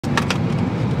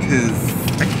cause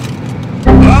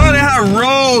oh, they have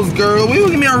rolls, girl. We will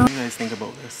give me a. What do you guys think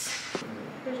about this?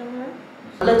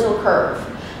 A little curve.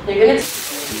 You're gonna.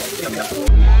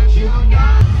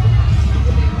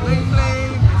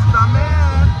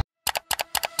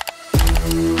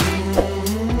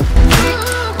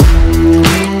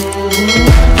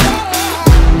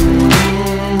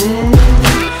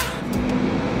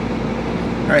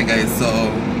 Alright guys, so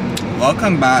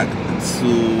welcome back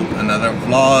to another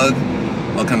vlog.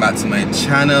 Welcome back to my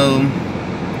channel.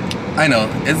 I know,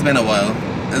 it's been a while.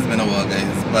 It's been a while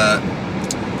guys, but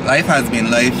life has been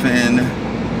lifing.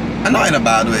 Not in a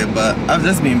bad way, but I've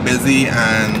just been busy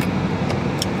and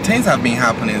things have been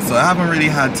happening, so I haven't really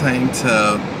had time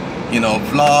to, you know,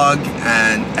 vlog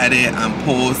and edit and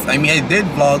post. I mean, I did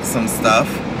vlog some stuff,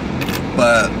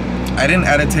 but I didn't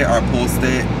edit it or post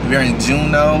it. We're in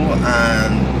June now,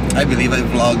 and I believe I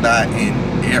vlogged that in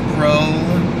April.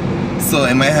 So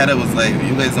in my head I was like,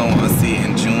 you guys don't want to see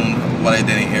in June what I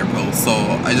did in April. So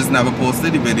I just never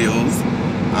posted the videos.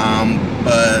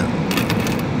 But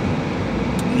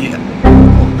yeah.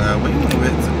 Oh God, what are you doing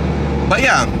with? But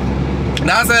yeah,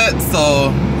 that's it.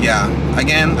 So yeah,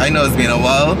 again, I know it's been a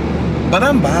while, but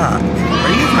I'm back.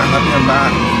 Are you not happy I'm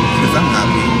back? Because I'm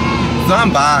happy. So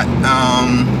I'm back.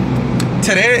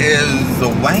 Today is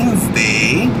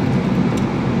Wednesday,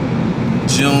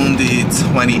 June the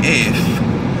 28th.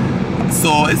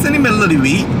 So it's in the middle of the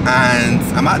week and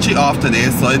I'm actually off today,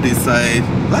 so I decided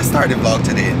let's start the vlog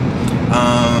today.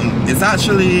 It's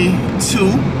actually 2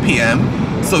 p.m.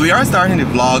 so we are starting the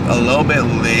vlog a little bit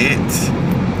late.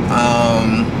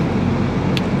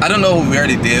 I don't know where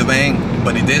the day went,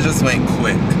 but the day just went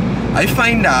quick. I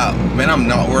find that when I'm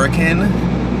not working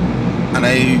and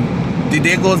the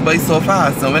day goes by so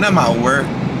fast, and when I'm at work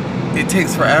it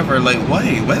takes forever. Like, why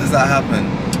does that happen?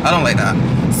 I don't like that.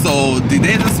 So the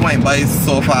day just went by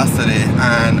so fast today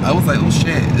and I was like, oh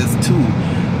shit, it's 2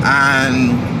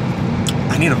 and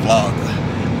I need a vlog.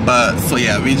 But so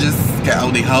yeah, we just get out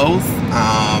of the house.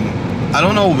 I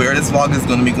don't know where this vlog is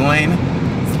going to be going.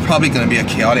 It's probably going to be a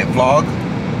chaotic vlog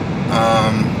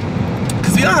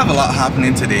because we don't have a lot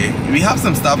happening today. We have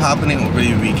some stuff happening over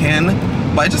the weekend,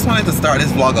 but I just wanted to start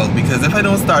this vlog out because if I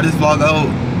don't start this vlog out,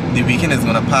 the weekend is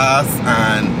going to pass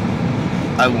and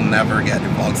I will never get the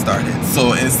vlog started.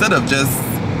 So instead of just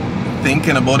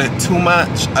thinking about it too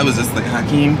much, I was just like,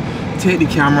 Hakeem, take the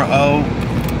camera out,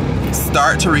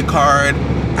 start to record,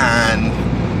 and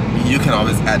you can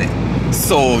always edit.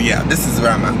 So yeah, this is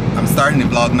where I'm at. I'm starting the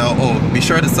vlog now. Oh, be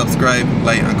sure to subscribe,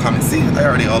 like, and comment. See, I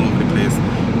already all over the place.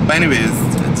 But anyways,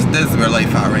 this is where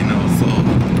life at right now. So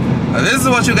this is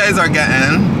what you guys are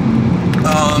getting.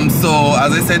 So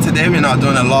as I said, today we're not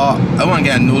doing a lot. I want to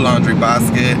get a new laundry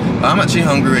basket, but I'm actually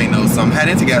hungry right now, so I'm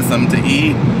heading to get something to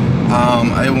eat.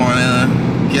 I want to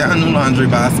get a new laundry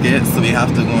basket, so we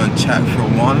have to go and check for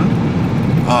one.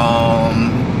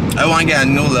 I want to get a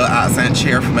new little accent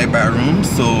chair for my bedroom,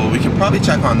 so we can probably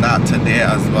check on that today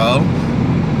as well.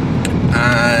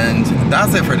 And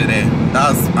that's it for today.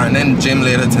 And then gym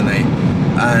later tonight,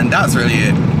 and that's really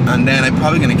it. And then I'm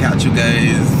probably gonna catch you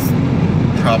guys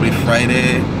probably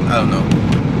Friday, I don't know.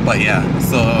 But yeah,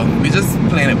 so we just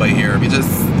playing it by ear. We just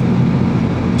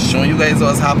showing you guys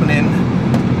what's happening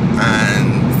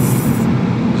and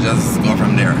just go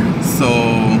from there. So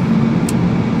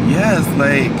yes,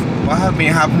 like, what have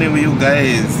been happening with you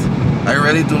guys? I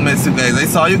really do miss you guys. I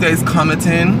saw you guys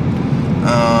commenting,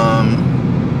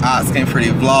 asking for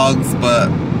the vlogs, but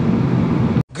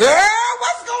girl,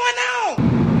 what's going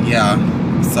on? Yeah,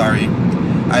 sorry.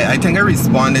 I think I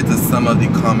responded to some of the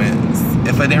comments.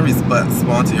 If I didn't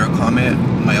respond to your comment,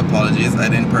 my apologies. I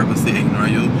didn't purposely ignore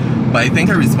you, but I think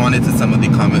I responded to some of the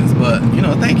comments. But you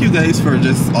know, thank you guys for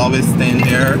just always staying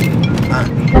there.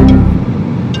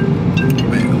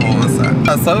 Wait, hold on a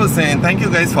sec. So I was saying, thank you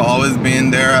guys for always being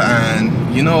there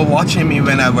and, you know, watching me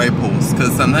whenever I post,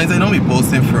 because sometimes I don't be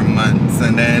posting for months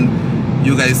and then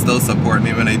you guys still support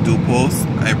me when I do post.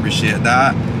 I appreciate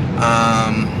that.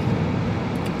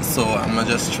 So I'm gonna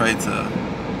just try to,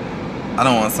 I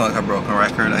don't want to sound like a broken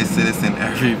record. I say this in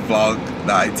every vlog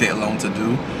that I take long to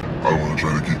do. I want to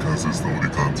try to keep consistent with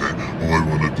the content. Oh, I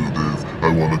want to do this, I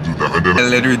want to do that. And then I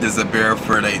literally disappear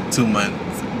for like 2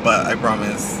 months. But I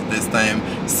promise this time,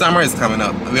 summer is coming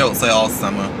up. We outside all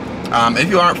summer. If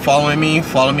you aren't following me,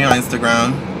 follow me on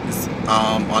Instagram. It's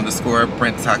 _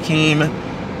 Princehakeem.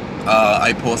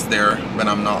 I post there when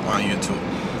I'm not on YouTube.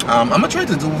 I'm gonna try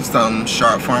to do some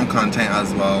short form content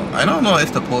as well. I don't know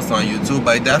if to post on YouTube,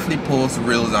 but I definitely post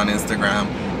reels on Instagram,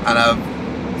 and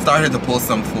I've started to post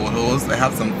some photos. I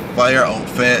have some fire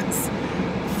outfits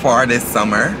for this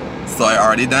summer, So I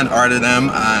already done ordered them,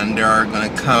 and they're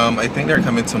gonna come. I think they're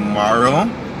coming tomorrow.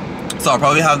 So I'll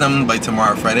probably have them by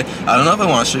tomorrow, Friday. I don't know if I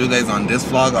want to show you guys on this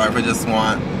vlog or if I just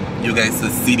want you guys to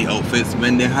see the outfits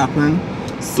when they happen.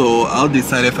 So I'll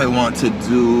decide if I want to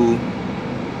do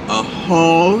a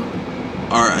haul or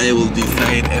I will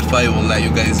decide if I will let you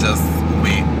guys just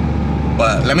wait.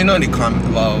 But let me know in the comments.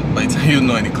 Well, by the time you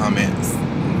know in the comments,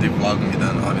 the vlog will be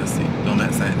done, obviously. Don't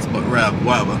make sense. But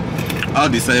whatever. I'll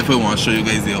decide if I want to show you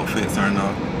guys the outfits or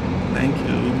not. Thank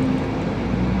you.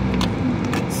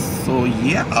 So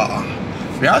yeah,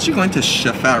 we're actually going to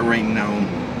Shafat right now.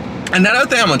 Another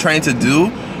thing I'm trying to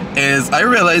do is I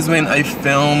realize when I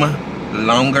film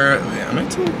longer, wait, am I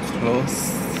too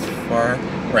close? Far?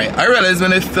 Right. I realize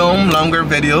when I film longer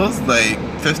videos, like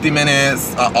 50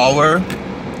 minutes, an hour,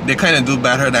 they kind of do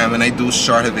better than when I do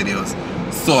shorter videos.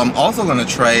 So I'm also gonna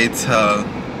try to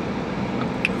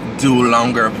do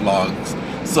longer vlogs.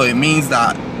 So it means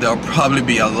that there'll probably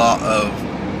be a lot of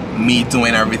me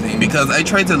doing everything, because I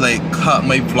try to like cut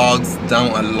my vlogs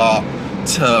down a lot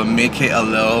to make it a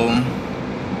little,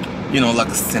 you know, like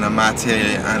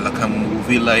cinematic and like a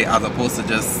movie like, as opposed to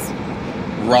just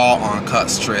raw uncut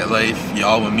straight life,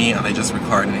 y'all with me and I just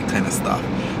recording it kind of stuff.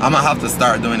 I'm gonna have to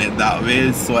start doing it that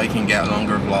way so I can get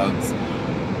longer vlogs.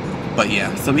 But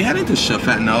yeah, so we headed to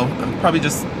Shafat now. I'm probably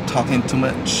just talking too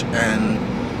much, and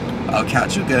I'll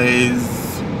catch you guys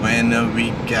when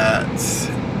we get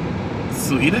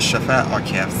to either Shafat or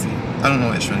KFC. I don't know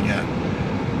which one yet.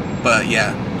 But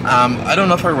yeah, I don't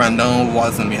know if I ran down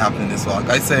what's gonna be happening in this vlog.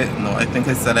 I think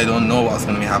I said I don't know what's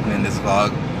gonna be happening in this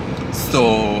vlog. So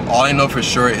all I know for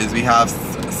sure is we have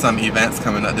some events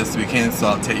coming up this weekend, so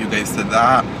I'll take you guys to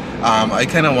that. I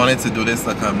kind of wanted to do this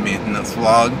like a maintenance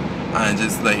vlog and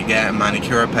just like get a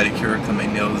manicure, pedicure, because my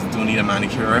nails do need a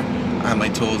manicure and my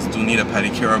toes do need a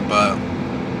pedicure, but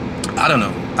I don't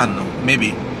know,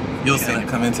 maybe you'll see. I'm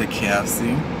coming to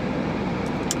KFC.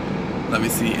 Let me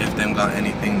see if them got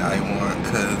anything that I want,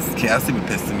 because KFC be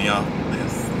pissing me off with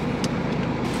this.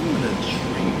 I'm gonna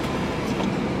drink.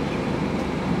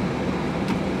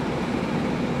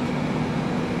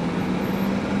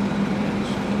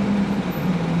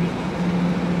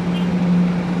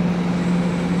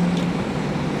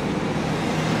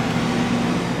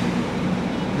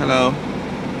 Hello.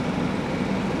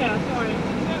 Yeah, sorry.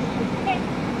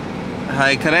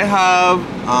 Hi, can I have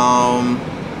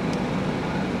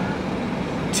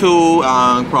 2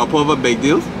 crop over baked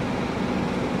deals?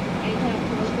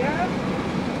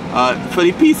 For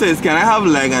the pieces, can I have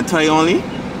leg and thigh only?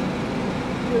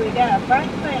 Do we get a breast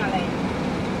thigh and leg?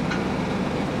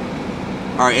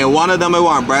 Alright, in one of them I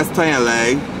want breast, thigh and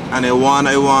leg, and in one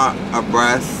I want a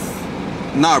breast,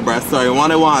 not a breast, sorry,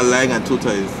 one I want a leg and 2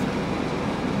 thighs.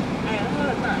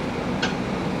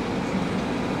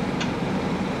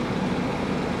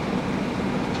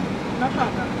 No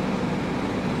problem.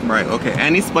 Right, okay.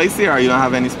 Any spicy, or you don't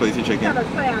have any spicy chicken? Have a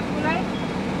thigh and 2 legs?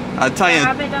 A thigh and...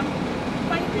 Have it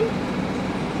spicy?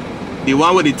 The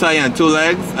one with the thigh and 2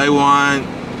 legs, I want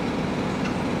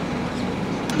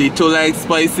the 2 legs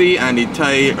spicy and the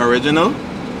thigh original. Do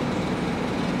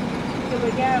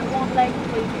we get 1 leg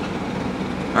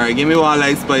spicy? Alright, give me 1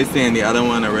 leg spicy and the other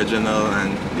one original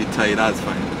and the thigh, that's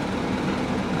fine.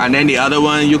 And then the other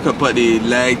one, you could put the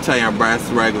leg, thigh and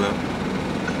breast regular.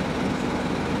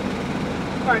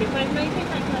 45 spicy?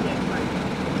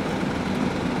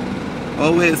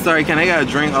 Oh wait, sorry, can I get a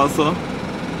drink also?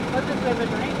 What's the flavor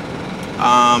drink?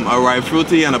 A ripe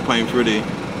fruity and a pine fruity.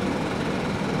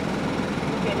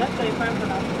 Okay, that's 35 for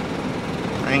now.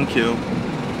 Thank you.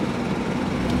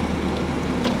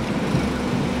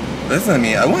 Listen to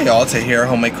me, I want y'all to hear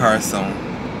how my car sounds.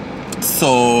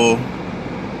 So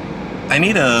I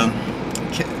need an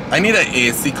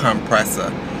AC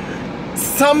compressor.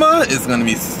 Summer is gonna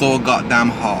be so goddamn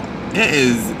hot. It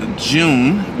is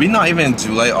June. We're not even in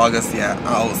July, August yet.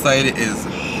 Outside it is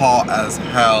hot as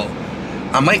hell.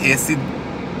 I might AC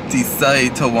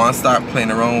decide to want to start playing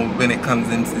around when it comes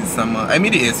into the summer. I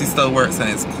mean, the AC still works and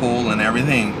it's cool and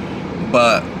everything,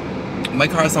 but my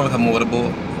car sounds like a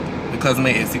motorboat because my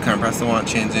AC compressor wasn't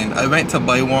changing. I went to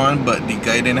buy one, but the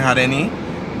guy didn't have any.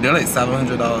 They're like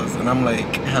 $700, and I'm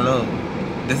like, hello,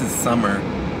 this is summer.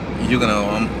 You're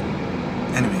gonna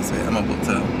anyways, wait, I'm about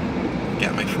to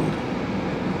get my food.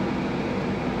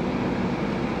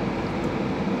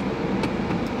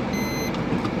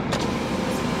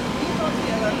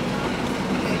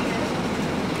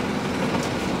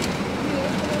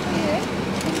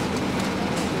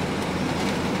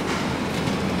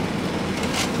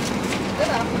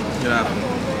 Good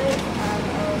afternoon.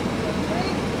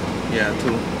 Yeah, 2.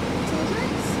 2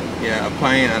 drinks? Yeah, a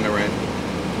pint and a red.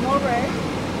 No red?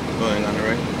 Going on the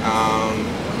right.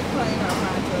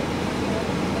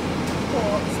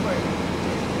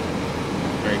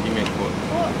 Alright, give me a quote.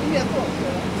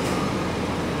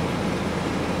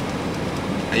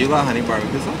 Are you got honey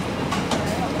barbecue sauce?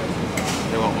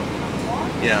 They want one.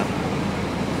 Yeah.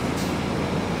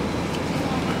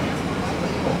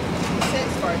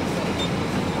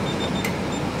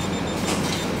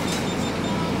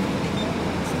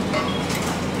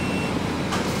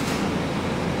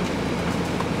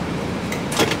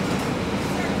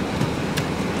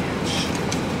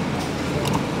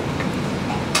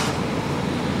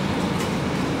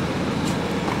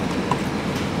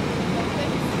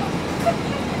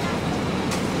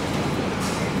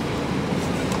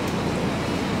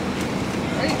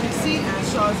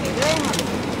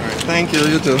 Alright, thank you,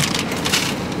 you too.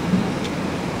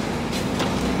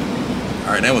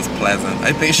 Alright, that was pleasant.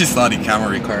 I think she saw the camera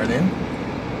recording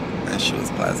and she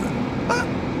was pleasant.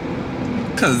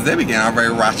 Because they began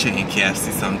very ratchet and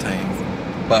KFC sometimes.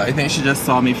 But I think she just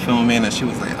saw me filming and she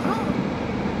was like, oh,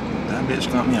 that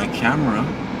bitch got me on camera.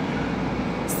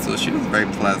 So she was very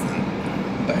pleasant.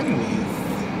 But anyways,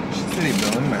 she said it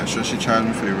bill. I'm not sure she charged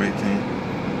me for the right thing.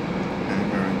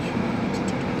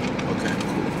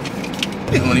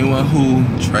 The only one who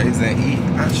tries and eat.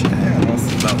 Actually, I don't know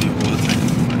about the whole thing.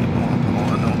 I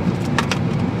don't know.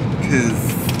 Cause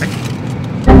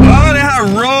oh, they have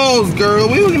rolls, girl.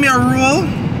 Will you give me a roll?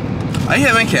 I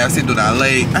haven't KFC do that.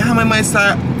 Like I have my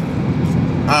side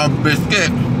a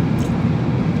biscuit.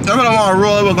 If I don't want a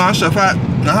roll, we're gonna chef at.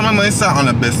 I have my side on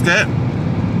a biscuit,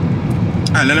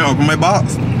 and then I open my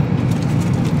box,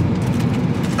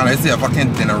 and I see a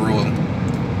fucking dinner roll.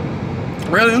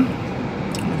 Really?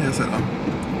 Yes, I know.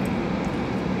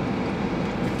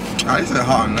 I said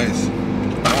hot and nice. I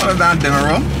don't want a damn dinner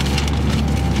roll.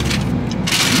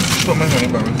 Just put my honey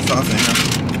barbecue sauce in here.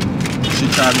 She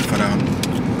charged me for that.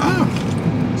 Oh,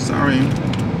 sorry.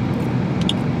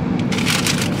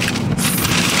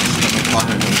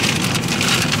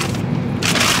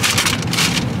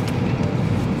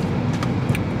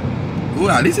 Ooh,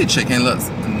 at least the chicken looks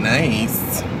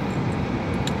nice.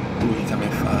 Ooh, he coming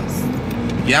fast.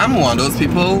 Yeah, I'm one of those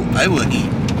people. I will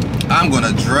eat. I'm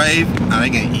gonna drive and I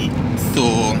can eat. So,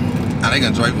 and I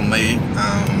can drive with my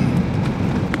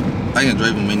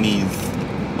knees,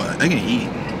 but I can eat.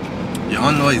 You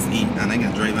all know it's eat, and I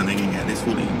can drive and I can get this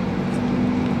fully.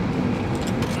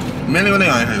 Mainly when I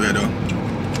on highway though,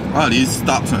 all these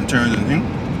stops and turns and things.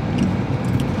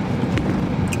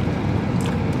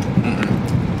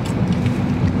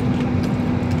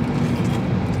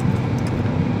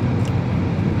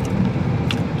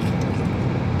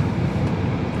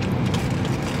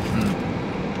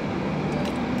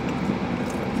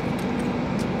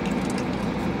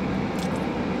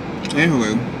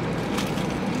 Anyway,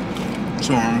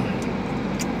 so I'm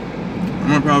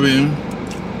gonna probably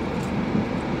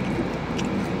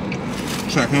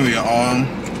check in with y'all.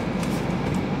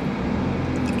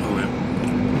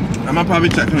 I'm gonna probably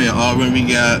check in with y'all when we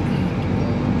get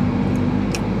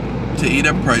to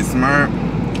either Price Mart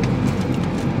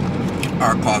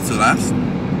or Cost Less,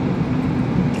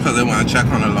 because I want to check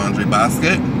on the laundry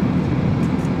basket.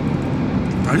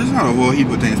 I just had a whole heap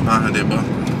of things behind it, but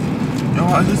yo,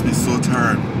 I just be so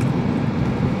tired.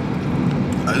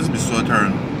 I just be so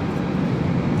tired.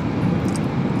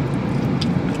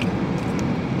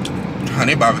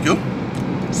 Honey barbecue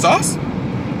sauce?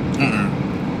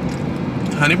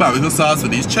 Honey barbecue sauce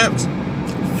with these chips.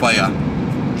 Fire.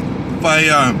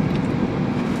 Fire.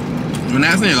 When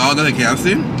next time you go to the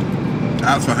KFC,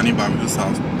 ask for honey barbecue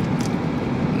sauce.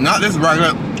 Not this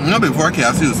regular, you know, before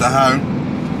KFC used to have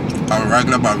a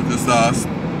regular barbecue sauce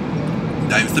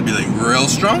that used to be like real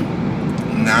strong.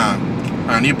 Nah,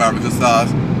 honey barbecue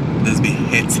sauce just be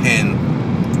hitting.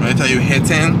 When I tell you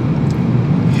hitting,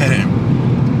 hitting.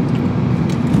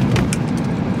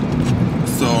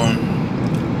 So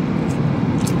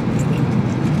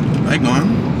I going.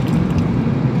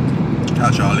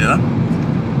 Catch y'all later.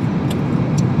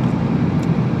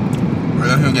 I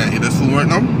guess I'm gonna eat this food right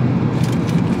now.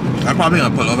 I'm probably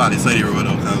gonna pull over at the side of the road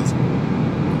though, because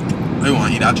I want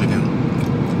to eat that chicken.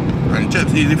 And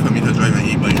chips easy for me to drive and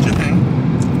eat, but the chicken.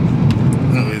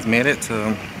 Anyways, made it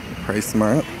to Price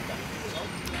Mart.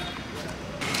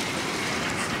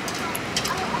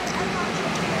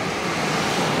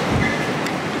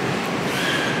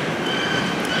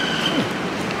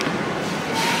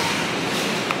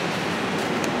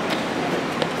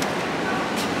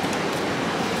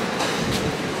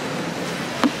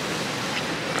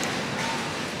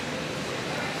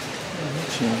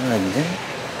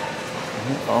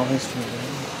 Always for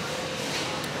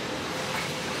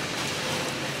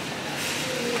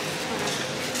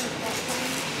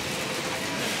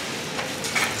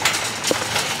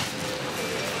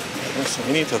So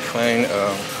we need to find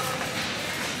a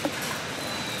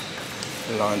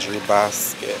laundry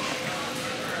basket.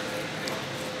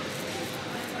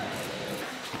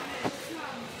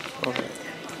 Okay.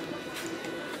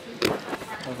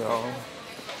 Okay, all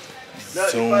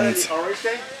zoomed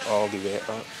all the way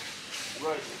up.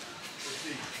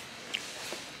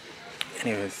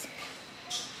 Anyways.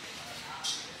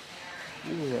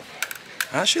 Ooh,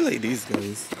 I actually like these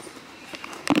guys.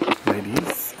 Like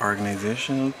these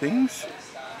organizational things.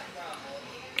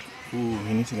 Ooh,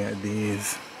 we need to get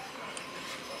these.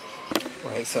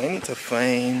 Right, so I need to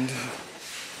find.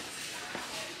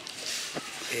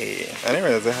 Hey, I didn't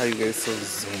realize how you guys so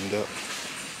zoomed up.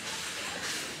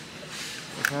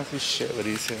 I can't see shit with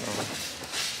these here on.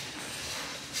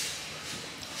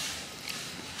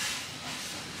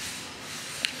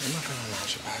 I'm not gonna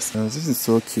launch a basket. This is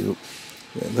so cute.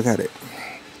 Yeah, look at it.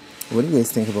 What do you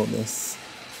guys think about this?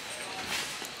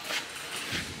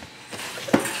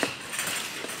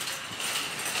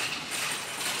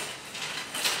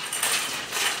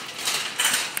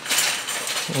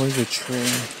 Where's the tray?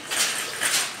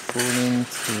 Folding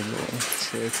table.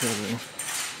 Tray table.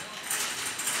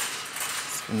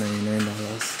 It's for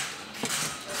 $99.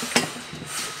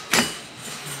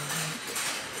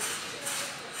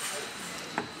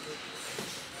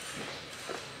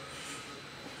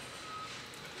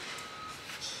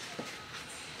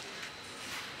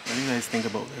 What do you guys think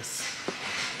about this?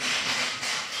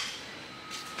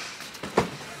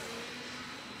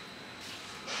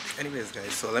 Anyways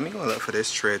guys, so let me go look for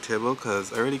this tray table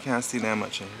because I really can't see that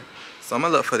much in here. So I'm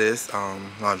gonna look for this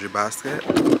laundry basket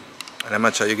and I'm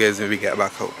gonna show you guys when we get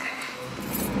back out.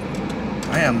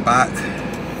 I am back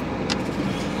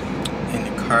in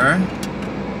the car.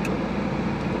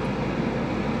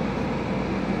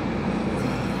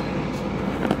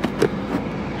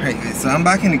 Alright guys, so I'm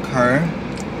back in the car.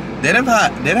 They didn't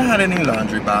have any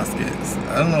laundry baskets.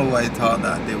 I don't know why I thought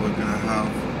that they were gonna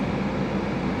have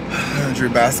laundry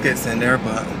baskets in there,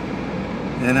 but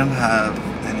they didn't have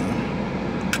any.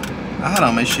 I had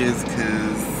on my shades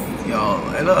because y'all,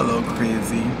 I look a little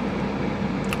crazy,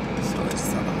 so I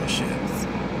just had on my shades.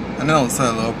 And then also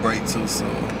a little bright too, so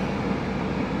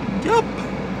yup.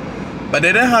 But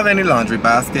they didn't have any laundry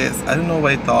baskets. I don't know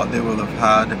why I thought they would have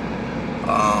had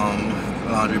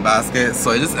laundry baskets,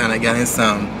 so I just ended up getting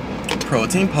some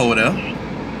protein powder.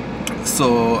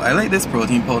 So I like this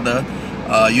protein powder.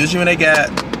 Usually when I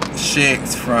get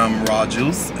shakes from Raw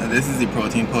Juice, this is the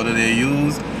protein powder they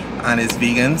use, and it's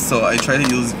vegan, so I try to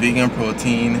use vegan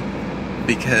protein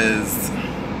because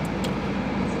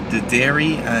the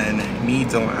dairy and meat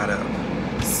don't add up.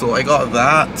 So I got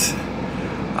that.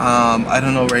 I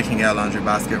don't know where I can get a laundry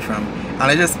basket from, and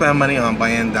I just spent money on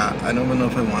buying that. I don't even know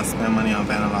if I want to spend money on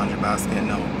buying a laundry basket,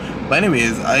 no. But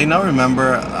anyways, I now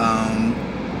remember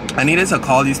I needed to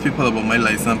call these people about my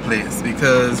license plates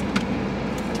because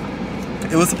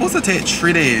it was supposed to take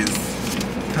 3 days.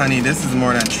 Honey, this is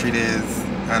more than 3 days.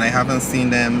 And I haven't seen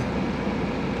them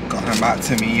gotten back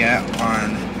to me yet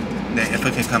on if I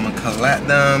can come and collect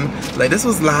them. Like this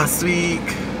was last week.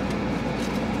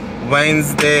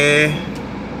 Wednesday.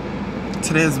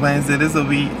 Today is Wednesday, this is a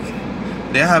week.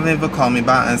 They haven't even called me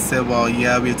back and said, well,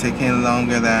 yeah, we're taking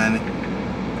longer than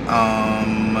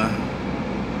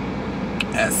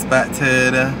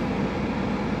expected.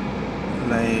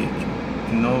 Like,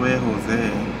 no way,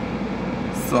 Jose.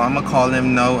 So I'm gonna call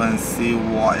them now and see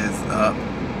what is up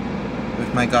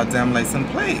with my goddamn license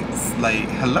plates. Like,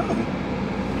 hello,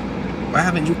 why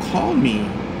haven't you called me?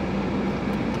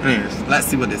 Anyways, let's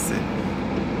see what they say.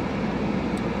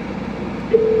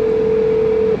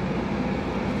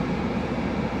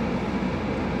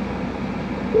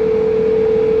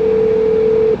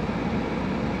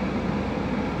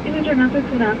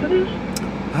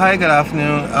 Hi, good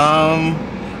afternoon.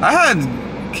 I had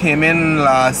came in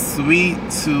last week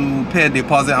to pay a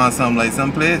deposit on some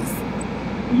license plates.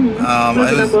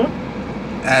 What's the number?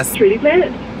 As 3D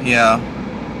plates? yeah.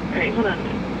 Alright, hold on.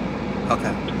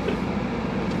 Okay.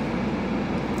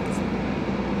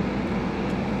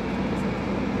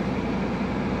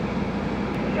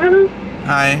 Hello?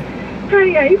 Hi. Hi,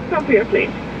 yeah, you can come for your plate.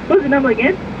 What's the number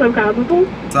again? So comparable?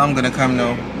 So I'm gonna come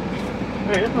now.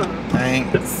 Alright, no problem.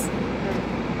 Thanks.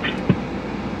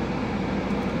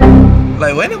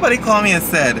 Like, when nobody called me and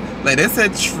said, like, they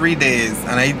said 3 days,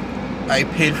 and I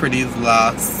paid for these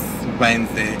last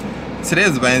Wednesday. Today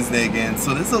is Wednesday again,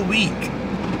 so this is a week.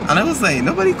 And I was like,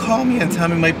 nobody called me and tell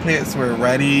me my plates were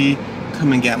ready.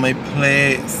 Come and get my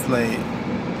plates. Like,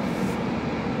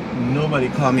 nobody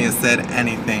called me and said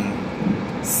anything.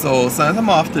 So since I'm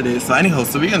off today, so anyhow,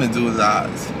 so we're gonna do that.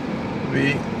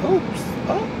 Oops.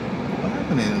 Oh, what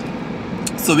happening?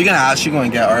 So we're gonna actually go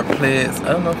and get our plates.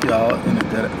 I don't know if y'all in a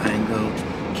good angle.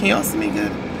 Can y'all see me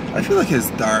good? I feel like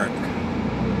it's dark.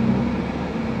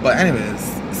 But anyways,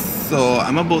 so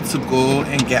I'm about to go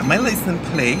and get my license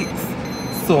plates.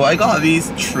 So I got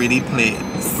these 3D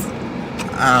plates.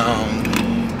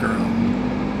 Girl,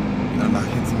 you gonna back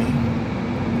into me?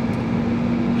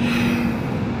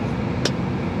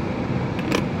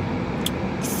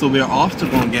 So we're off to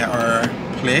go and get our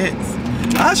plates.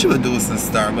 I actually would do some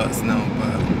Starbucks now,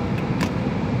 but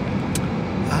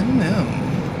I don't know.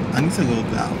 I need to go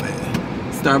that way.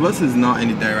 Starbucks is not in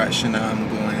the direction that I'm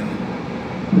going.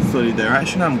 So the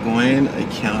direction I'm going, I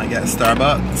cannot get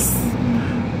Starbucks.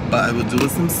 But I will do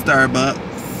some Starbucks.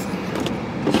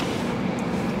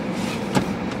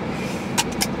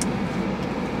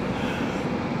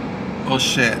 Oh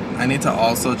shit, I need to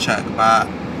also check back.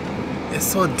 It's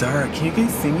so dark. Can you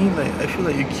guys see me? Like, I feel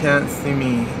like you can't see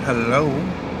me. Hello?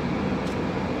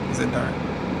 Is it dark?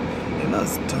 It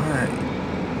looks dark.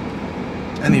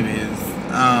 Anyways,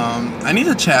 I need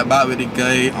to chat back with the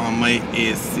guy on my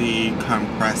AC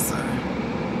compressor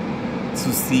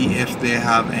to see if they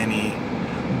have any.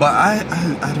 But I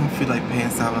don't feel like paying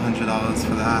 $700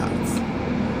 for that.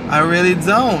 I really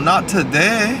don't. Not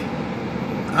today.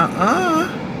 I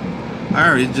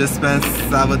already just spent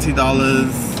 $70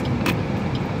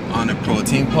 on a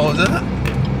protein powder,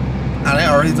 and I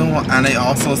already don't want, and I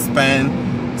also spent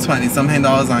 $20-something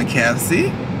on KFC.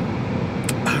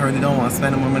 I already don't want to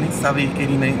spend more money. $70,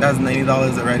 $89, that's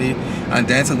 $90 already, and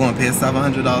then to go and pay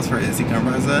 $700 for AC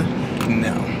compressor.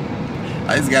 No,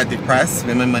 I just got depressed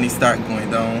when my money started going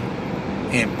down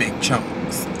in big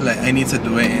chunks. Like, I need to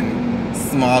do it in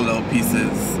small little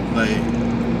pieces. Like,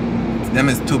 them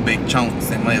is too big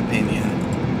chunks in my opinion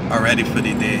already for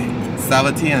the day.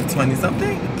 70 and 20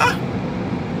 something,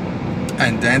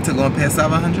 and then to go and pay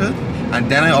 700, and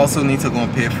then I also need to go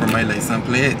and pay for my license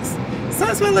plates.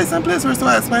 Since my license plates were so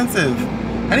expensive.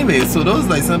 Anyway, so those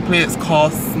license plates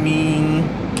cost me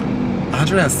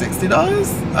 $160.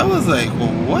 I was like,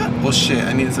 well, what? Oh shit,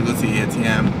 I needed to go to the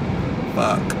ATM.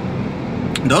 Fuck.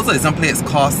 Those license plates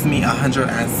cost me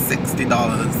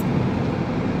 $160.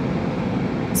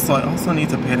 So I also need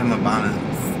to pay them a balance.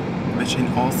 Which I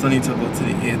also need to go to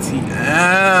the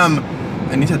ATM.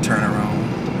 I need to turn around.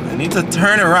 I need to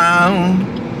turn around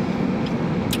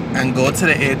and go to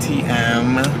the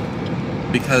ATM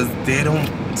because they don't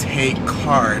take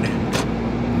card.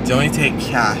 They only take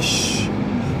cash.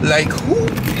 Like, who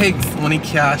takes only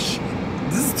cash?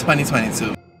 This is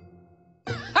 2022.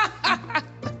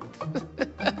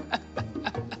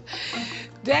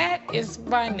 That is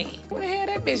funny. Where the hell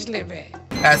that bitch live at?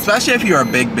 Especially if you're a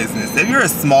big business. If you're a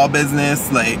small business,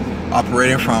 like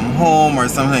operating from home or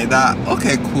something like that,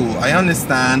 okay, cool, I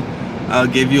understand. I'll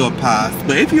give you a pass.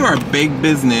 But if you're a big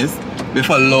business with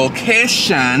a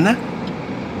location,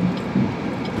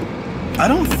 I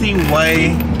don't see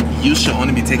why you should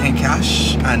only be taking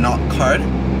cash and not card.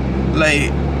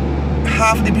 Like,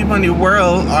 half the people in the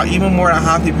world, or even more than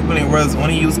half the people in the world,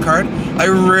 only use card. I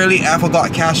rarely ever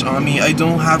got cash on me. I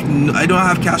don't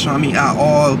have cash on me at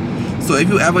all. So if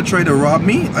you ever try to rob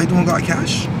me, I don't got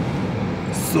cash.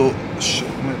 So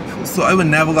I would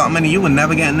never got money. You would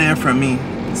never get nothing from me.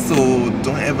 So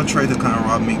don't ever try to kind of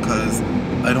rob me because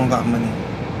I don't got money.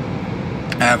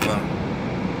 Ever.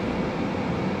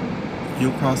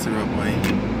 You cross the road, boy.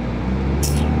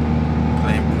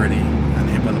 Playing pretty and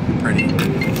enveloping pretty.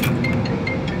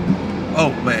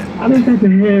 Oh, wait.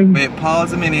 Wait,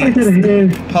 pause a minute.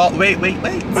 Pause. Wait.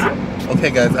 Okay,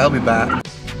 guys, I'll be back.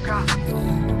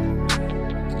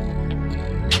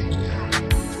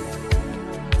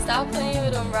 Stop playing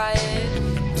with them, Riot.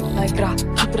 Like,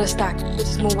 keep it a stack.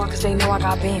 Bitches move on cause they know I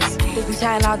got bands. They be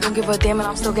chatting, I don't give a damn, and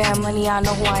I'm still getting money, I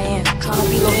know who I am.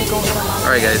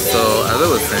 Alright guys, so as I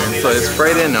was saying, so it's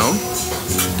Friday now,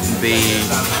 the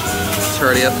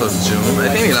 30th of June. I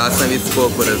think the last time we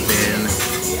spoke would have been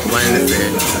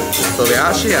Wednesday. So we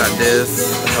actually at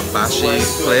this hibachi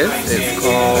place. It's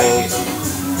called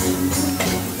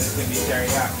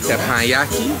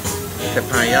Teppanyaki.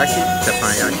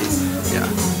 Yeah.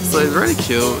 So it's really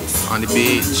cute on the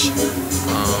beach.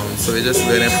 So we're just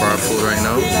waiting for our food right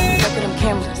now.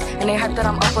 And they hype that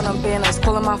I'm up on them banners.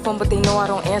 Calling my phone, but they know I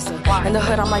don't answer. In the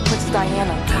hood, I'm like Princess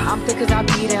Diana. I'm thick cause I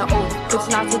be eating oats. Bitch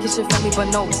not taking shit from me, but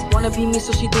notes. Wanna be me,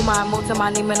 so she do my emotes and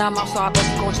my name in her mouth, so I bet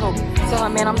she gon' choke. Tell her,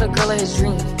 man, I'm the girl of his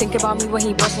dreams. Think about me when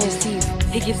he brushing his teeth.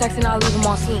 He keeps texting, I leave him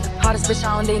on scene. Hottest bitch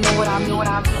out and they know what I mean.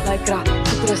 Like,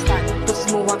 keep it a stack.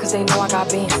 Bitches move on cause they know I got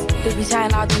bands. They be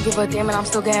chatting, I don't give a damn, and I'm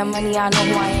still getting money, I know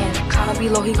who I am. Kinda be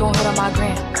low, he gon' hit on my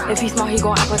gram. If he smart, he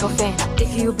gon' act like a fan.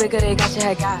 If you bigger, they got your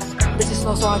head gas. Bitches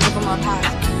slow, so I give him my pass.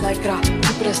 like grah,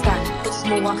 keep it a stack. Bitches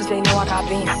move on cause they know I got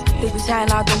beans. They be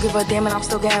chatting, I don't give a damn, and I'm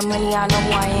still getting money, I know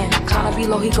who I am. Tryna be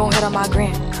low, he gon' hit on my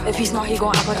gram. If he smart, he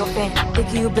gon' act like a fan.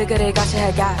 Thinking you bigger, they got your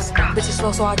head gas. Bitches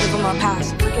slow, so I give him a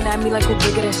pass. Looking at me like who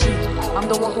bigger than she. I'm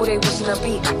the one who they wishing to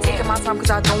be. Taking my time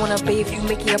cause I don't wanna pay. If you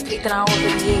make me a plate, then I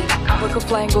already ate. I book a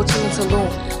flight and go chill in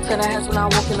Tulum. Turn her heads when I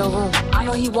walk in the room. I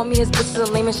know he want me, his bitches are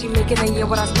lame, and she making a year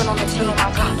what I spend on the chain.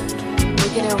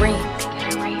 Making it rain,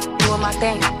 doing my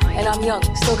thing. And I'm young,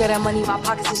 still getting money, my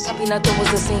pockets is chubby, nothing was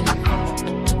the same.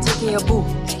 Taking your boo,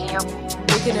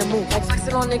 making it move. Like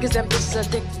flexing on niggas, them bitches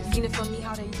are dick. Feeling for me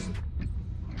how they use it.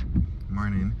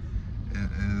 Morning. It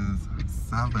is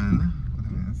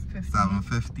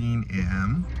 7:15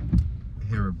 a.m.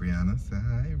 Here with Brianna. Say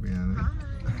hi, Brianna.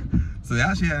 Hi. So they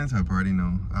actually heading to a party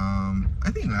now.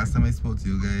 I think last time I spoke to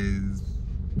you guys,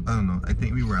 I don't know, I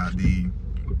think we were at the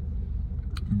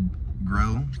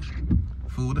grill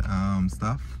food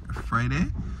stuff Friday,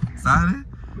 Saturday,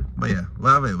 but yeah,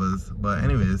 whatever it was. But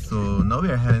anyways, so now we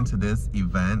are heading to this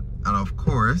event, and of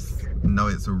course now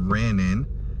it's raining,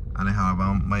 and I have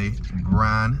on my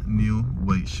brand new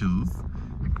white shoes.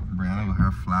 Brianna with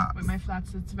her flats. With my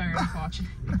flats, it's very unfortunate.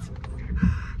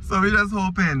 So we're just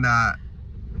hoping that,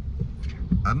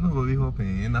 I don't know what we're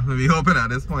hoping. Ain't nothing we hoping at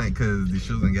this point because the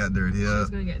shoes gonna get dirty. It's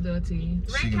gonna get dirty.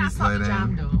 She Rain gonna can't stop the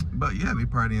jam though. But yeah, we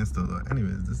partying still though.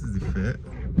 Anyways, this is the fit.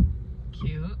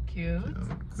 Cute, cute.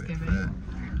 Quick Give fit. it.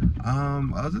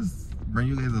 I'll just bring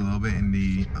you guys a little bit in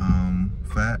the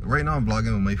fit. Right now I'm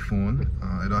vlogging with my phone.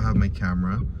 I don't have my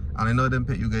camera. And I know I didn't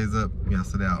pick you guys up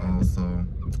yesterday at all, so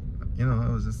you know, I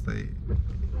was just like,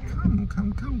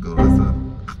 come go.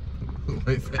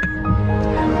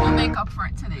 We'll make up for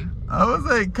it today. I was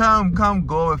like, come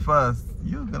go with us.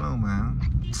 You go, man.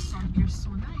 You're so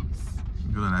nice.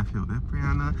 Good, I feel that,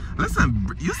 Brianna. Listen,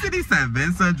 you see these St.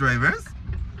 Vincent drivers?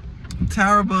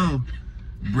 Terrible.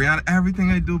 Brianna, everything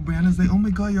I do, Brianna's like, oh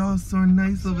my god, y'all so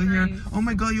nice over here. Oh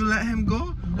my god, you let him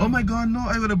go? Oh my god, no,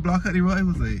 I would have blocked at the road. I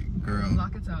was like, girl.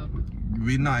 Block it up.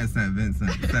 We not in St.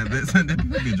 Vincent. St. Vincent, the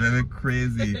people be driving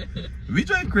crazy. We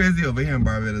drive crazy over here in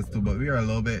Barbados too, but we are a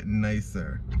little bit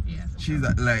nicer. Yeah. She's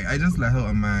like, I just let out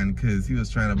a man because he was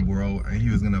trying to borrow and he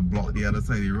was gonna block the other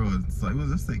side of the road. So I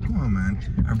was just like, come on,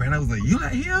 man. And Brandon was like, you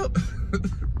let him out?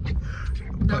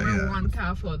 But Number yeah, one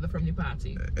car further from the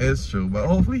party. it's true, but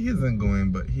hopefully he isn't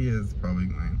going, but he is probably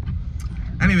going.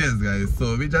 Anyways, guys,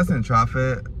 so we just in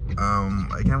traffic.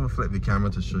 I can't flip the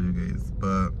camera to show you guys,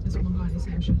 but This one got the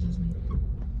same shoes as me.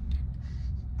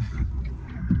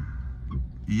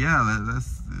 yeah,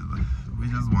 we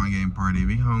just want game party.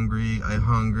 We hungry. I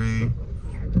hungry.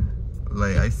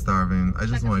 Like I starving. I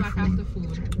just want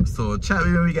food. So chat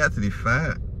me when we get to the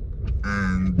fat,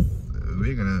 and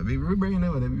we're bringing it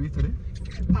with me today.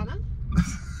 Pardon?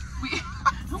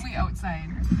 we outside.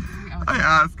 I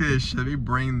asked her, should we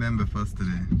bring them with us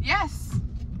today? Yes.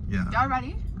 Yeah. Y'all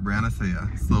ready? Brianna said yeah.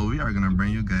 So we are gonna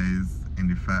bring you guys in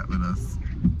the fat with us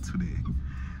today.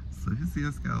 So if you see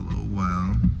us get a little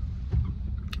while,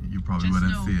 you probably Just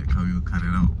wouldn't know see it because we'll cut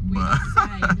it out. We But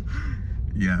outside.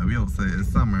 yeah, we outside. It's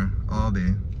summer all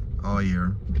day, all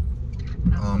year,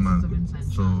 all month.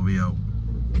 So we out.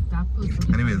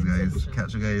 Anyways, guys,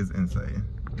 catch you guys inside.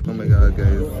 Oh my god,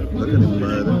 guys, look at the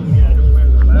mud.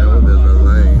 Now there's a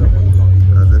line,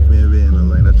 as if maybe in a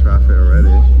line of traffic already.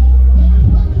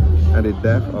 At the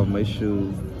depth of my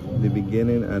shoes, the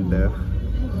beginning and depth.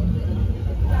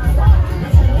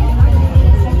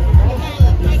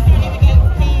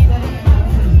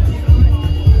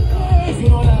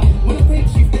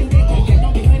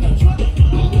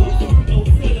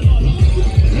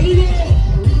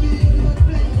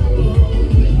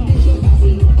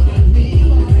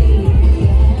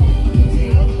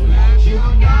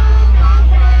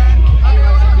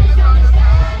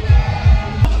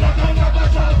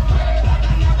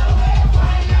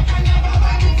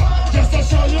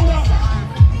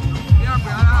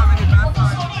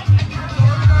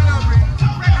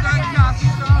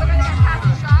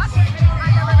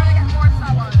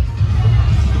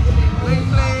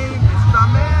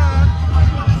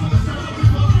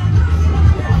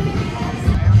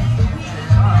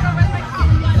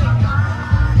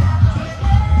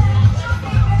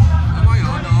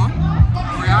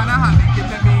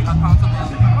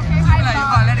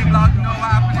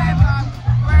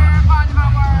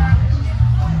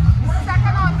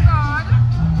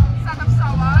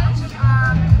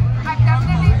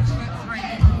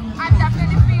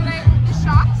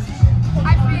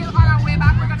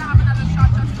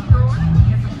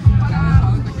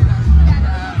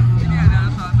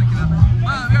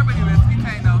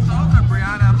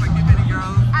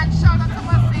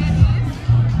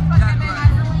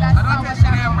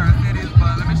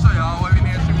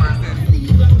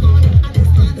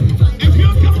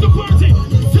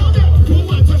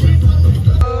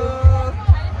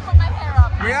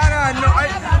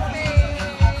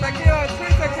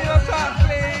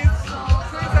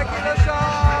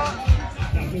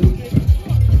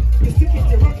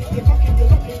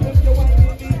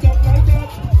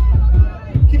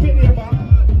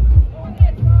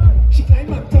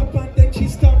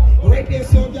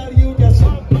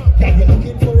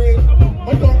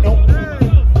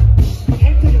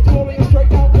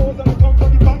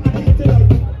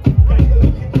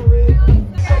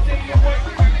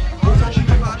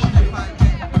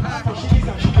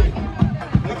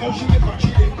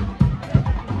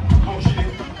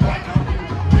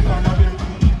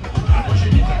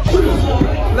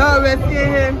 Look, we're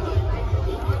seeing him.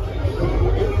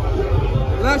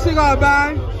 Look, she got a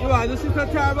band. You want to see so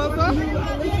terrible, sir?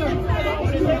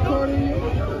 She's recording you.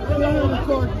 Let her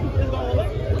record.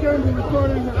 Karen be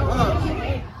recording her.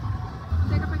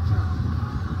 Take a picture.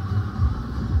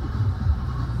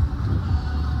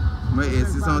 My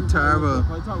AC sound terrible.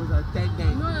 I thought it was a dead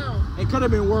day. No. It could have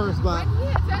been worse, but... When he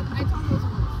hit it, I thought it was worse.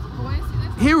 But when I see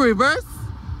this, He reversed?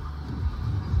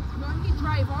 no, he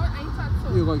drive out, I thought so.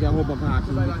 You're going to get a whole bunch of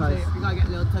action because you got to get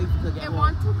little tight to get I home.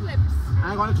 want 2 clips. I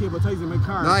ain't going to keep a tight in my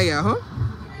car. Not yet, huh?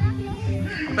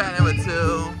 Band number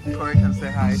 2. Corey, come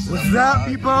say hi. What's up,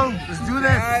 people? Let's do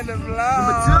this. Hi, the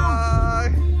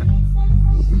vlog. Number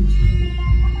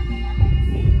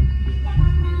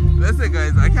 2. Listen,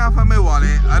 guys, I can't find my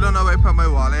wallet. I don't know where I put my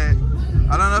wallet.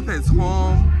 I don't know if it's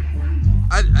home.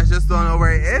 I just don't know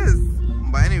where it is.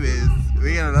 But anyways,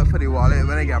 we're gonna look for the wallet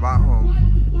when I get back home.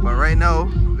 But right now,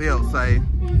 we outside.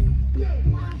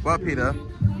 What, Peter?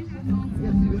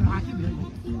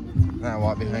 I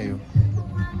walk behind you.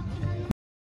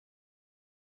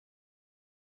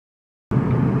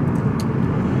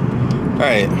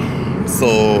 Alright,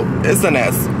 so it's the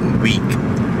next week.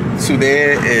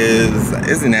 Today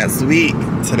is the next week.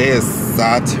 Today is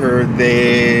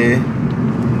Saturday,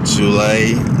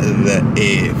 July the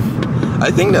 8th. I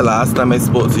think the last time I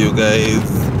spoke to you guys,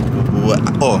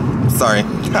 oh, sorry.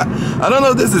 I don't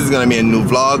know if this is gonna be a new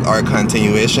vlog or a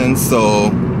continuation, so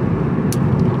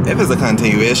if it's a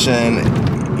continuation,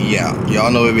 yeah, y'all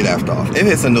know where we left off. If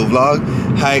it's a new vlog,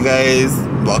 hi guys,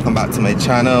 welcome back to my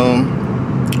channel.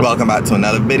 Welcome back to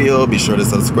another video. Be sure to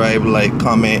subscribe, like,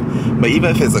 comment. But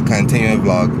even if it's a continuing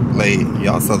vlog, like,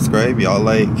 y'all subscribe, y'all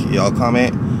like, y'all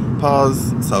comment,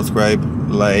 pause, subscribe,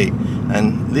 like,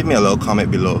 and leave me a little comment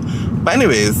below. But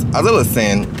anyways, as I was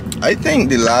saying, I think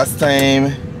the last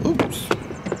time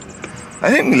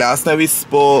we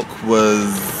spoke was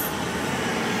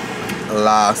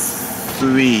last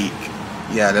week.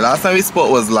 Yeah, the last time we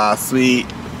spoke was last week,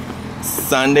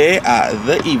 Sunday at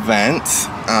the event.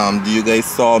 You guys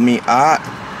saw me at.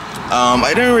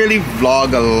 I didn't really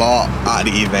vlog a lot at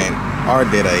the event, or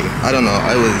did I? I don't know.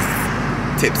 I was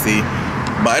tipsy,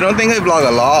 but I don't think I vlogged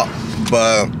a lot.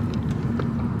 But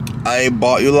I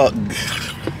bought you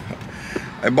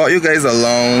guys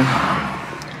along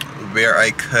where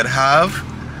I could have,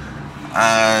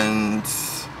 and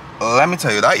let me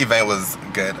tell you, that event was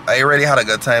good. I really had a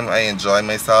good time. I enjoyed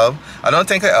myself. I don't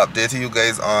think I updated you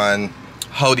guys on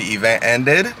how the event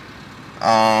ended.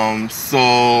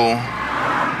 So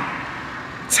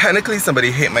technically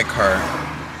somebody hit my car.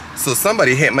 So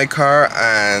somebody hit my car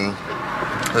and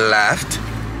left.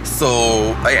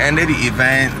 So I ended the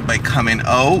event by coming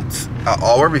out an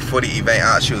hour before the event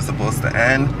actually was supposed to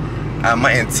end, and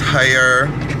my entire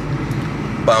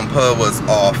bumper was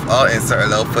off. I'll insert a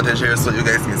little footage here so you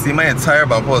guys can see. My entire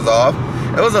bumper was off.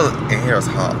 It was in here, it's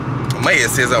hot. My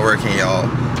AC isn't working, y'all.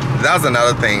 That's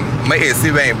another thing. My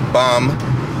AC went bum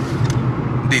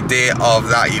the day of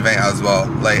that event as well.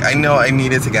 Like, I know I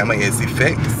needed to get my AC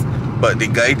fixed, but the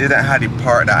guy didn't have the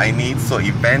part that I need, so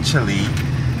eventually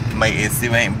my AC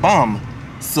went bum.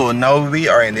 So now we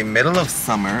are in the middle of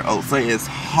summer. Outside is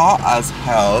hot as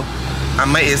hell,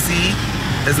 and my AC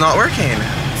is not working.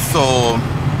 So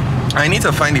I need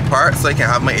to find the part so I can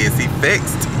have my AC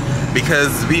fixed,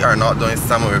 because we are not doing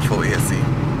summer with full AC.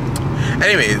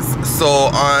 Anyways, so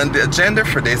on the agenda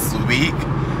for this week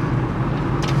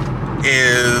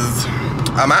is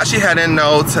I'm actually heading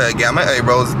now to get my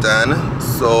eyebrows done.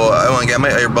 So I want to get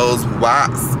my eyebrows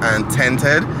waxed and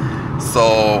tinted.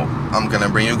 So I'm gonna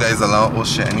bring you guys along. Oh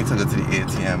shit, I need to go to the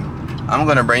ATM. I'm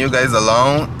gonna bring you guys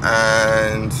along,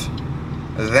 and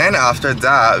then after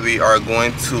that we are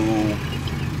going to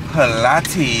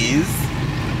Pilates.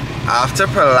 After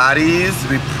Pilates,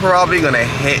 we're probably gonna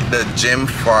hit the gym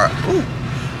for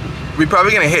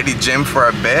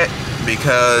a bit,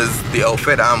 because the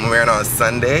outfit I'm wearing on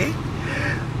Sunday,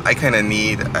 I kind of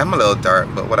need, I'm a little dark,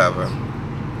 but whatever.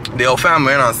 The outfit I'm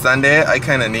wearing on Sunday, I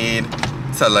kind of need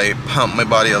to like pump my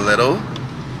body a little.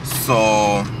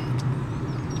 So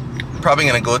probably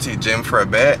gonna go to the gym for a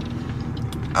bit.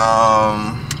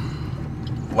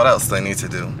 What else do I need to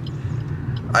do?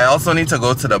 I also need to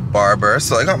go to the barber.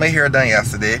 So I got my hair done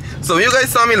yesterday. So you guys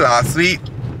saw me last week,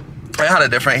 I had a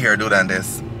different hairdo than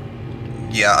this.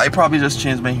 Yeah, I probably just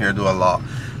changed my hairdo a lot.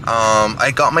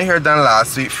 I got my hair done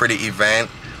last week for the event,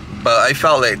 but I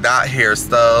felt like that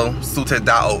hairstyle suited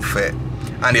that outfit.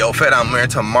 And the outfit I'm wearing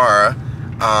tomorrow,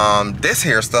 this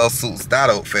hairstyle suits that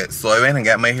outfit. So I went and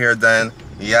got my hair done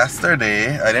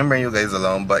yesterday. I didn't bring you guys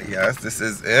along, but yes, this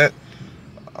is it.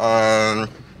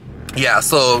 Yeah,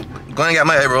 so going to get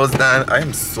my eyebrows done. I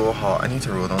am so hot. I need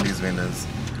to roll down these windows.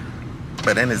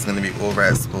 but then it's gonna be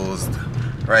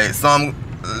overexposed. Right, so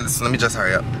let me just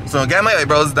hurry up. So I get my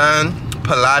eyebrows done,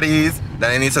 Pilates,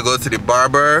 then I need to go to the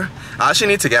barber. I actually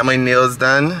need to get my nails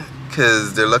done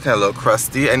because they're looking a little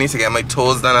crusty. I need to get my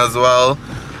toes done as well.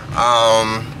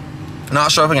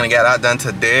 Not sure if I'm gonna get that done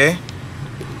today.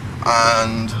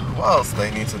 And what else do I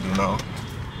need to do now?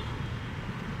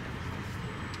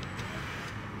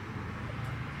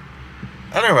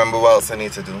 I don't remember what else I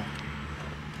need to do.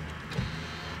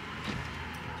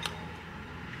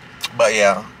 But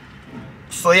yeah.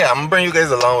 So yeah, I'm gonna bring you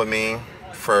guys along with me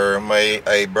for my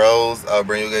eyebrows. I'll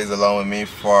bring you guys along with me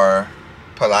for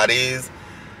Pilates.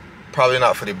 Probably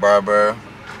not for the barber.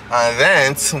 And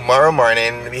then tomorrow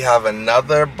morning we have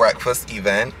another breakfast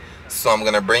event. So I'm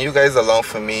gonna bring you guys along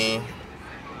with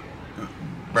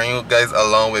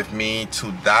me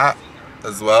to that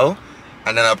as well.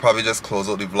 And then I'll probably just close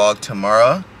out the vlog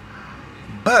tomorrow.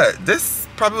 But this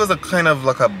probably was a kind of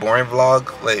like a boring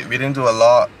vlog. Like, we didn't do a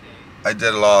lot. I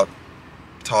did a lot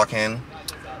talking.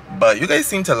 But you guys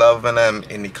seem to love when I'm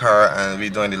in the car and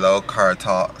we're doing the little car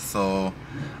talk. So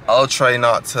I'll try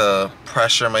not to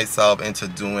pressure myself into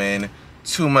doing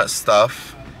too much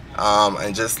stuff.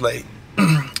 And just like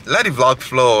let the vlog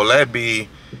flow. Let it be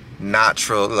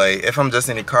natural. Like, if I'm just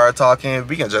in the car talking,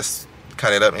 we can just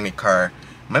cut it up in the car.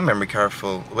 My memory card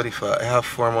full. What if I have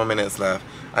 4 more minutes left?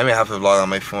 I may have to vlog on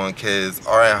my phone, kids,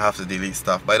 or I have to delete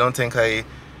stuff. But I don't think I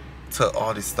took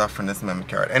all this stuff from this memory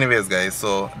card. Anyways, guys,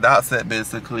 so that's it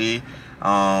basically.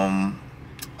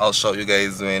 I'll show you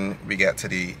guys when we get to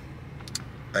the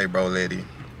eyebrow lady.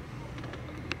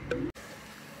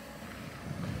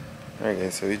 Alright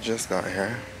guys, so we just got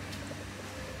here.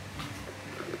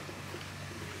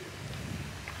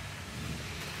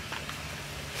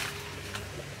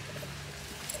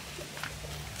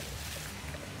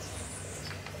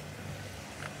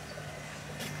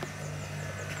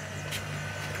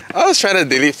 I was trying to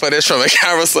delete footage from my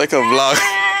camera so I could vlog.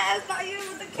 Yes, not you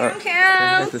with the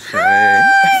cam.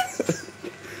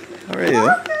 How are you?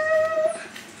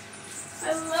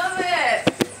 I love it.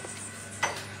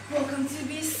 Welcome to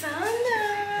Bisanda.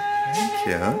 Thank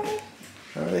you.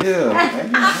 How are you?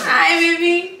 Hi,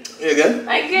 baby. You good? I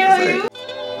good. How are you?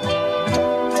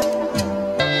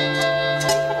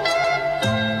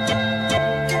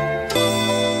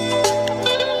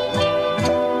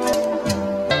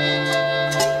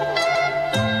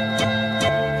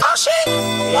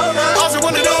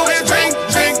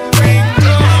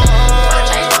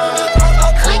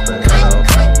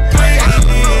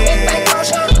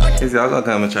 Y'all gonna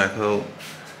come and check out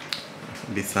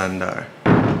Bisanda.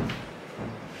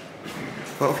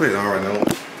 Hopefully they don't run out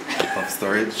of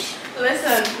storage.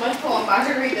 Listen, my phone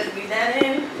battery that be dead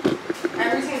in.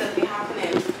 Everything that be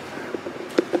happening.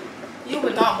 You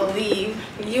would not believe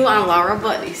you and Laura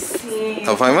but the same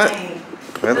Oh, fine, what?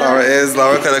 Where Laura is?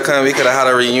 Laura could have come. We could have had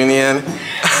a reunion.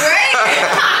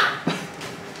 Right?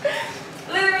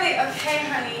 Literally, okay,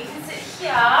 honey. You can sit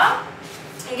here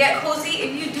and get cozy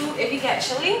if you get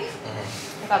chilly.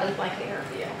 I got this blanket here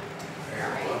for you.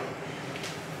 Alright.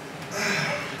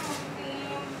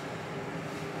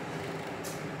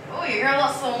 Oh, your hair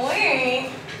looks so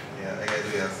weird. Yeah, I gotta do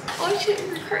this. Oh, you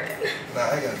shouldn't record it. Nah, I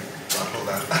gotta hold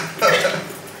that.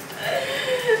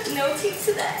 No tea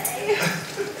today.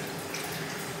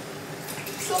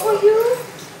 So are you?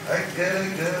 I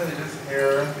good. Just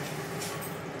here.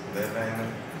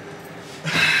 Living.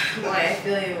 Boy, I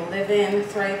feel you. Living,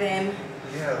 thriving.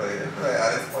 Yeah, like, I feel like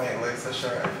at this point, like, so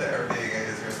sure, if every day I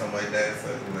just hear something like that, so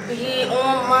like,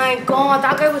 Oh my god,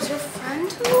 that guy was your friend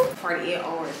too? 48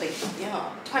 hours, like, you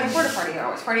know, 24 to 40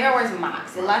 hours. 40 hours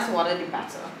max. The less water, the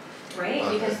better. Right?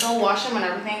 Okay. You can still wash them and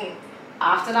everything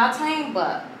after that time,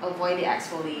 but avoid the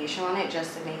exfoliation on it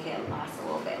just to make it last a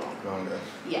little bit longer.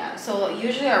 Yeah, so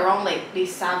usually around like the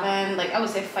 7, like I would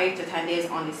say 5 to 10 days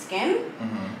on the skin,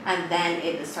 and then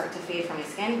it will start to fade from the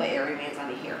skin, but it remains on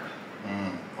the hair.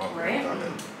 Okay, right?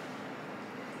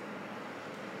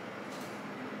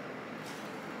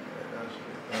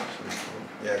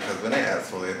 Yeah, because when I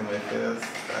exfoliate my face,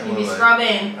 I You will be like,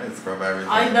 scrubbing. I scrub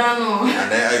everything. I don't know.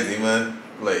 And then I even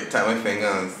like tap my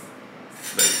fingers,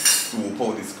 like swoop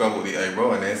out the scrub with the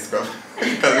eyebrow and then scrub.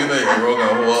 Because you know your eyebrow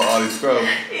gonna hold all the scrub.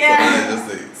 Yeah. So then I just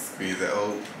like squeeze it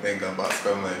out, then go back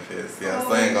scrub my face. Yeah,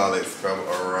 so I ain't gotta like scrub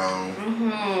around.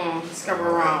 Scrub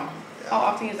around. Yeah. How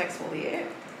often you exfoliate?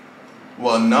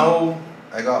 Well, now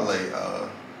I got like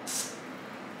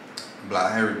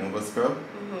black hair removal scrub,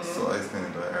 so I just kind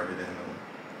of do it every day now.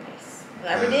 Nice.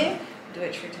 Every day? Do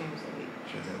it 3 times a week.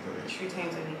 3 times a week. 3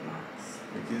 times a week max.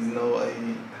 Because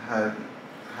I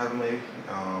had my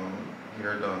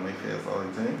hair done my face all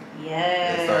the time.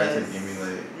 Yes. They started to give me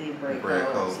like the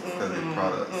breakouts because of the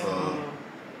product. So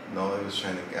no, I was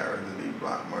trying to get rid of the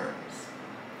black marks.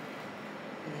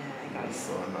 Yeah, I got it's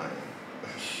so annoying.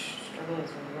 Struggle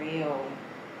is real.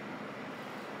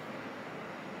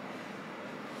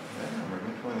 Yeah, I'm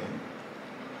really funny.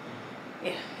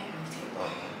 Yeah, I'm take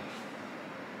off.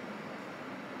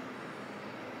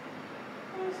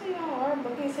 You know, our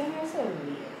booking center so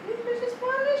weird. These bitches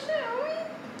want this shit on me.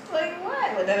 Like what?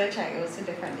 But then I checked, it was 2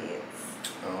 different dates.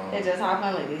 It just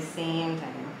happened like the same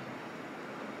time.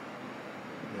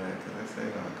 Yeah, because I say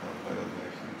gonna come, but I was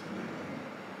actually to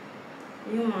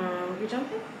leave. You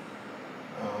jumping?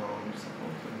 I'm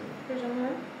supposed to do. You're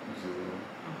jumping? Zoo.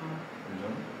 You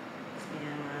jumping?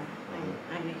 Yeah, man.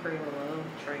 I be creating a little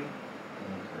tree.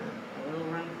 Okay. A little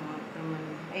run from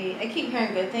I keep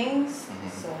hearing good things,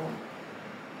 so.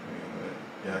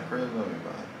 Yeah, Chris love me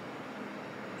bad.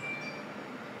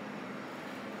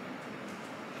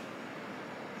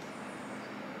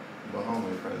 But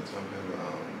homie friends jumping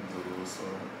Zoo, so.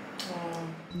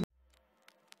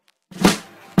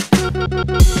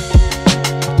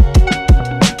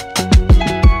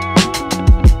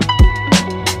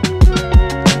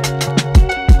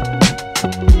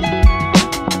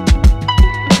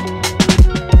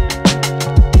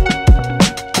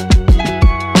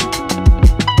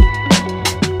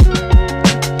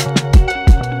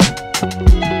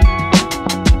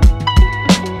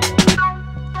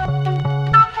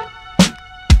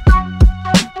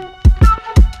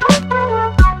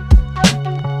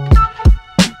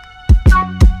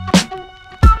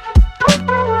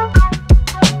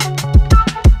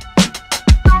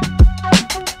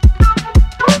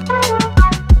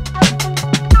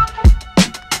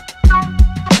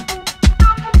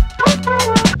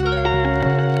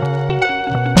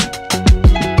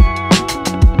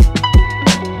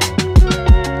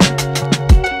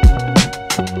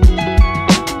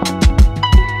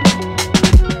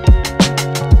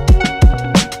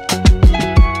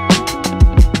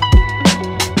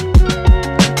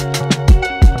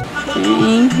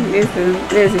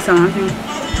 This is something.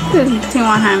 This is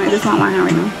one hand. I just want one hand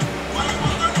right now.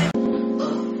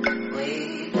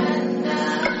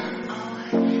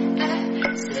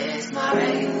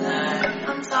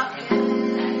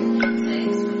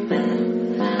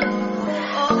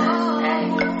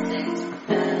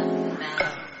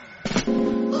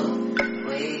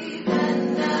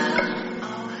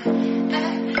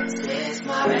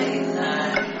 My